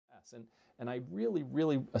And I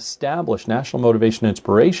really established National Motivation and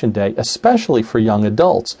Inspiration Day, especially for young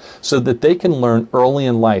adults, so that they can learn early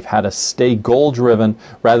in life how to stay goal-driven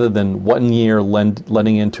rather than one year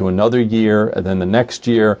letting into another year and then the next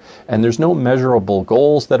year. And there's no measurable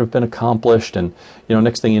goals that have been accomplished. And,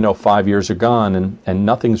 next thing you know, 5 years are gone and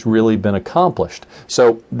nothing's really been accomplished.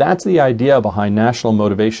 So that's the idea behind National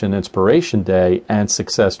Motivation and Inspiration Day and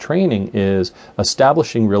success training, is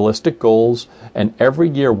establishing realistic goals and every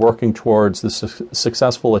year working towards the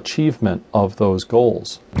successful achievement of those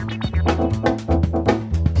goals.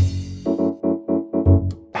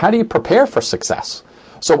 How do you prepare for success?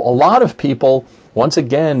 So a lot of people, once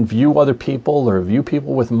again, view other people or view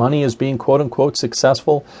people with money as being quote-unquote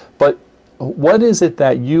successful. But what is it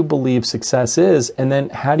that you believe success is, and then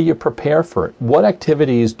how do you prepare for it? What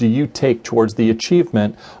activities do you take towards the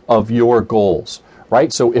achievement of your goals?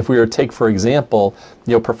 Right? So if we were to take, for example,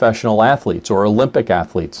 professional athletes or Olympic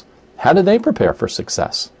athletes, how do they prepare for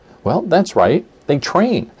success? Well, that's right. They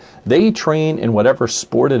train. They train in whatever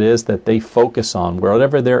sport it is that they focus on,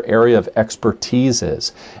 whatever their area of expertise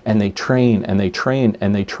is. And they train and they train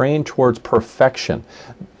and they train towards perfection.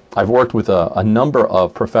 I've worked with a number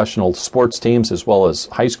of professional sports teams as well as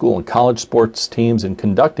high school and college sports teams in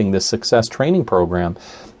conducting this success training program.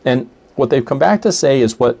 And what they've come back to say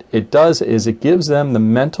is what it does is it gives them the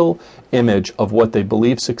mental image of what they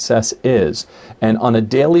believe success is. And on a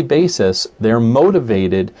daily basis, they're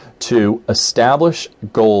motivated to establish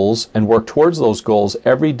goals and work towards those goals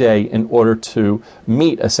every day in order to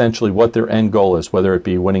meet essentially what their end goal is, whether it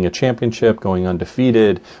be winning a championship, going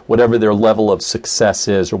undefeated, whatever their level of success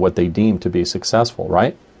is or what they deem to be successful,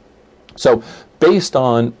 right? So based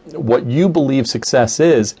on what you believe success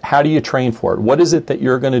is, how do you train for it? What is it that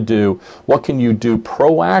you're going to do? What can you do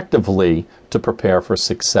proactively to prepare for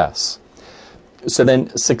success? So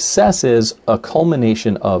then success is a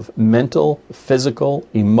culmination of mental, physical,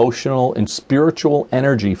 emotional, and spiritual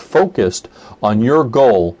energy focused on your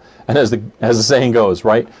goal. And as the saying goes,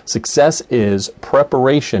 right? Success is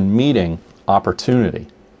preparation meeting opportunity.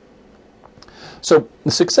 So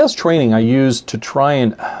the success training I use to try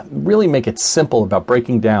and really make it simple about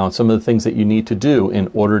breaking down some of the things that you need to do in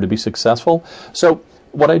order to be successful. So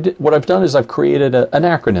what I've done is I've created an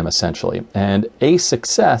acronym essentially. And A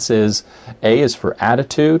success is, A is for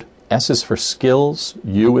attitude, S is for skills,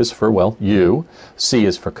 U is for, you, C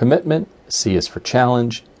is for commitment, C is for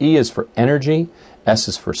challenge, E is for energy, S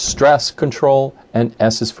is for stress control, and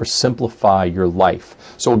S is for simplify your life.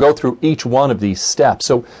 So we'll go through each one of these steps.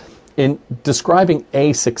 So in describing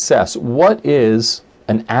a success, what is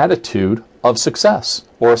an attitude of success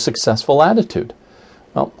or a successful attitude?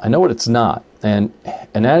 Well, I know what it's not. And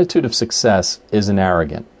an attitude of success isn't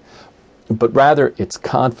arrogant, but rather it's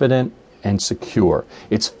confident and secure.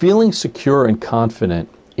 It's feeling secure and confident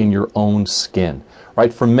in your own skin,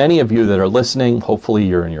 right? For many of you that are listening, hopefully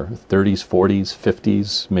you're in your 30s, 40s,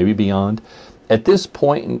 50s, maybe beyond. At this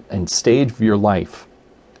point and stage of your life,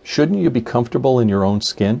 shouldn't you be comfortable in your own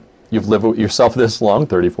skin? You've lived with yourself this long,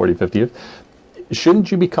 30, 40, 50 years. Shouldn't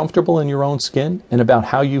you be comfortable in your own skin and about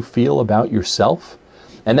how you feel about yourself?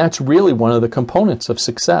 And that's really one of the components of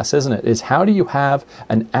success, isn't it? Is how do you have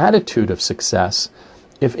an attitude of success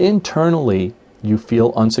if internally you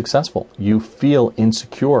feel unsuccessful, you feel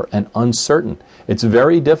insecure and uncertain? It's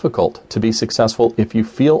very difficult to be successful if you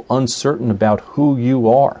feel uncertain about who you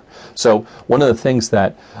are. So one of the things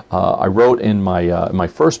that I wrote in my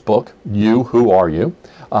first book, You, Who Are You?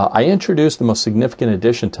 I introduced the most significant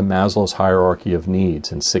addition to Maslow's hierarchy of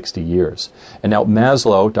needs in 60 years. And now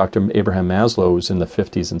Maslow, Dr. Abraham Maslow, who was in the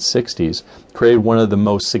 50s and 60s, created one of the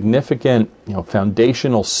most significant,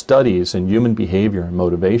 foundational studies in human behavior and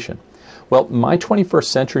motivation. Well, my 21st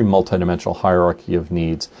century multidimensional hierarchy of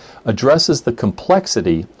needs addresses the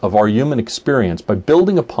complexity of our human experience by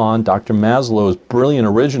building upon Dr. Maslow's brilliant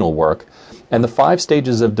original work and the 5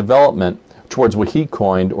 stages of development towards what he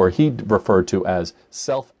coined or he referred to as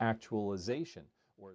self-actualization.